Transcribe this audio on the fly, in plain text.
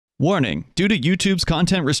Warning, due to YouTube's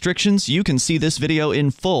content restrictions, you can see this video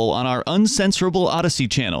in full on our uncensorable Odysee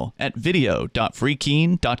channel at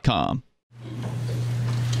video.freekeen.com.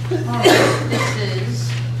 This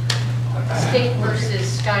is State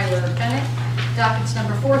versus Skylar Bennett. Dockets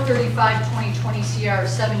number 435-2020 CR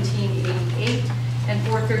 1788 and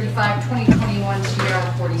 435-2021 CR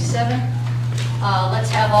 47.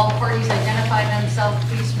 Let's have all parties identify themselves,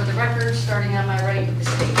 please, for the record, starting on my right with the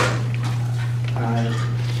state.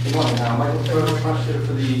 Good morning. Michael Turner, prosecutor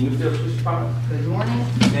for the Newfield Police Department. Good morning.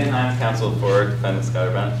 And I'm counsel for defendant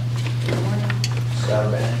Skylar Bennett. Good morning.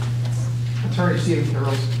 Skylar Bennett. Attorney Stephen Carroll.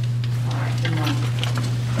 All right, good morning.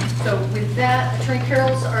 So with that, Attorney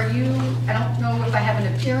Carroll, are you, I don't know if I have an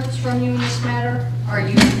appearance from you in this matter. Are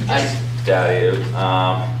you just... I doubt it.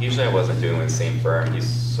 Usually I wasn't doing with the same firm. He's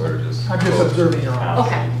sort of just... I'm just observing your honor.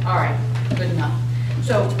 Okay, all right, good enough.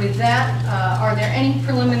 So with that, are there any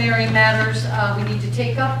preliminary matters we need to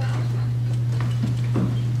take up?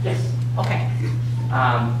 Yes. Okay.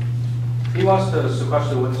 He wants to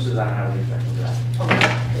sequester witnesses. I don't have any objection to that. Okay.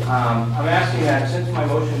 I'm asking that since my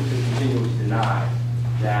motion to continue is denied,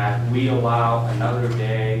 that we allow another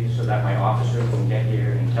day so that my officer can get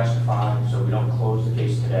here and testify, so we don't close the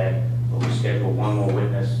case today, but we schedule one more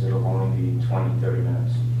witness. It'll only be 20, 30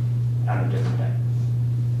 minutes on a different day.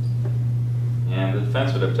 And the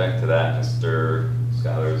defense would object to that. Mr.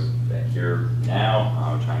 Skylar's back here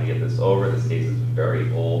now, trying to get this over. This case is very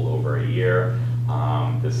old, over a year.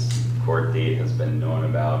 This court date has been known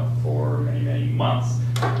about for many, many months.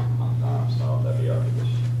 So that'd be our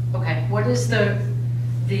position. Okay, what is the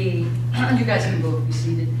you guys can both be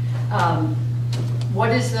seated.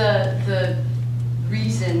 What is the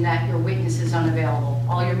reason that your witness is unavailable?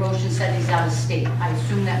 All your motions said he's out of state. I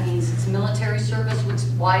assume that means it's military service.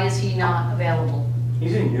 Why is he not available?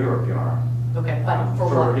 He's in Europe, Your Honor. Okay, but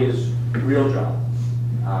for what? his real job.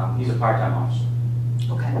 He's a part-time officer.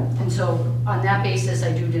 Okay, and so on that basis,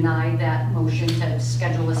 I do deny that motion to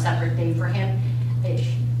schedule a separate day for him.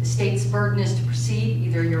 The state's burden is to proceed.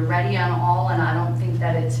 Either you're ready on all, and I don't think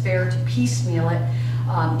that it's fair to piecemeal it.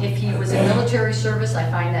 If he was in military service, I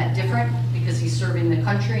find that different because he's serving the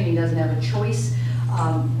country and he doesn't have a choice.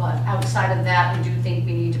 But outside of that, I do think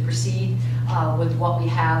we need to proceed with what we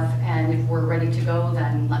have, and if we're ready to go,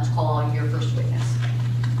 then let's call your first witness.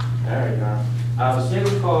 All right, Your Honor. The state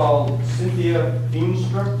would call Cynthia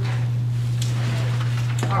Feenstra.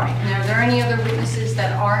 All right, and are there any other witnesses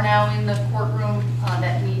that are now in the courtroom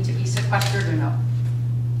that need to be sequestered or no?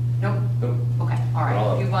 Nope? Nope. Okay, all right.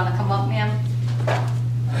 All up. You want to come up, ma'am?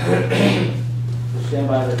 Stand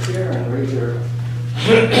by the chair and raise your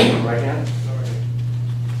right hand.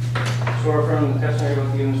 Swear affirm the testimony about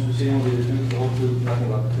the given this proceeding will be the truth, the whole truth, nothing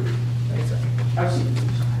but the truth. Thanks, sir. Have a seat,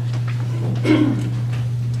 please.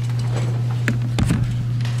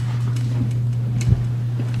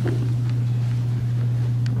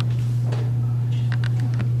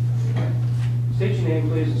 State your name,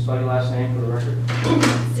 please, and spell your last name for the record.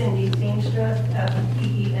 Cindy Feenstra, Feenstra.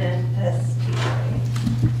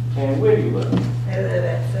 And where do you live? I live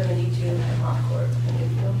at 72 Hemlock Court in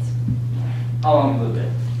Newfields. How long have you lived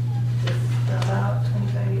there? Just about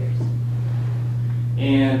 25 years.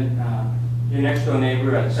 And your next door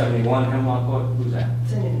neighbor at 71 Hemlock Court, who's that?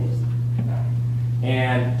 Sununu.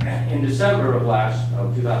 And in December of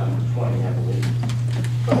 2020, I believe,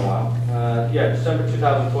 for a while, December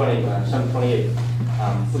 2020, December 28th,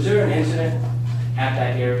 was there an incident at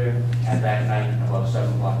that area at that night about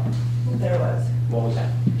 7 o'clock? There was. What was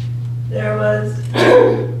that? There was,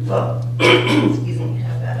 well, excuse me, I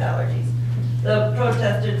have bad allergies. The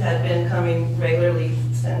protesters had been coming regularly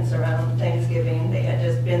since around Thanksgiving. They had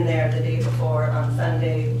just been there the day before on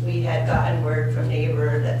Sunday. We had gotten word from a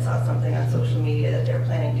neighbor that saw something on social media that they're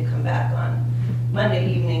planning to come back on Monday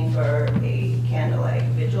evening for a candlelight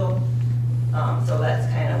vigil. So that's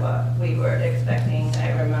kind of what we were expecting.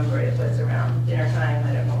 I remember it was around dinner time.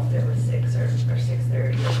 I don't know if it was 6 or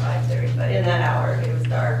 6:30 or 5:30, but in that hour it was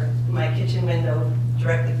dark. My kitchen window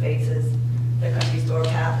directly faces the country store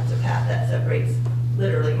path. It's a path that separates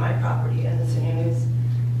literally my property and the Sununus.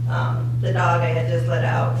 The dog I had just let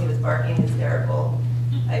out, he was barking hysterical.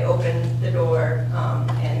 I opened the door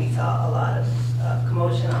and we saw a lot of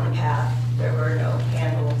commotion on the path. There were no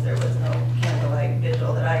candles, there was no candlelight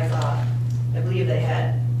vigil that I saw. I believe they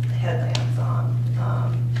had headlamps on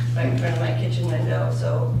right in front of my kitchen window.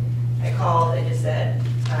 So I called, I just said,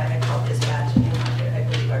 I called dispatch and I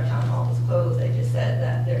believe our town hall was closed. I just said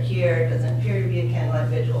that they're here, it doesn't appear to be a candlelight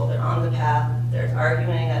vigil, they're on the path, they're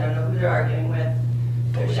arguing, I don't know who they're arguing with.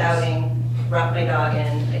 They're shouting, brought my dog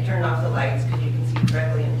in, I turned off the lights because you can see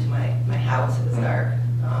directly into my house, it was dark.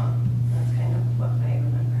 That's kind of what I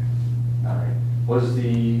remember. Was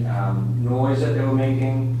the noise that they were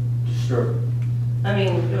making disturbing? I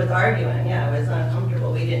mean, it was arguing, yeah, it was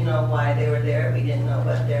uncomfortable. We didn't know why they were there. We didn't know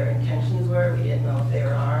what their intentions were. We didn't know if they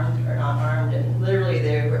were armed or not armed. And literally,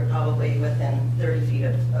 they were probably within 30 feet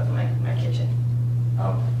of my kitchen.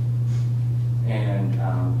 Oh. And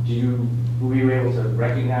were you able to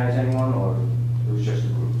recognize anyone, or it was just a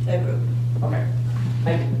group? A group. Okay.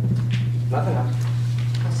 Thank you. Nothing else.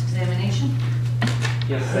 Cross-examination?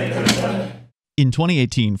 Yes, thank you. In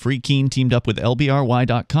 2018, Free Keene teamed up with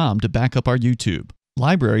LBRY.com to back up our YouTube.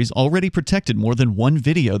 Libraries already protected more than one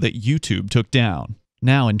video that YouTube took down.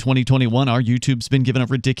 Now in 2021, our YouTube's been given a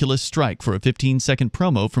ridiculous strike for a 15-second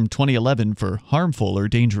promo from 2011 for harmful or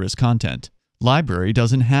dangerous content. Library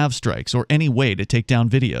doesn't have strikes or any way to take down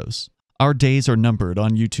videos. Our days are numbered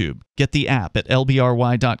on YouTube. Get the app at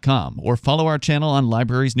lbry.com or follow our channel on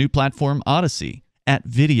Library's new platform, Odysee, at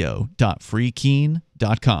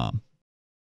video.freekeene.com.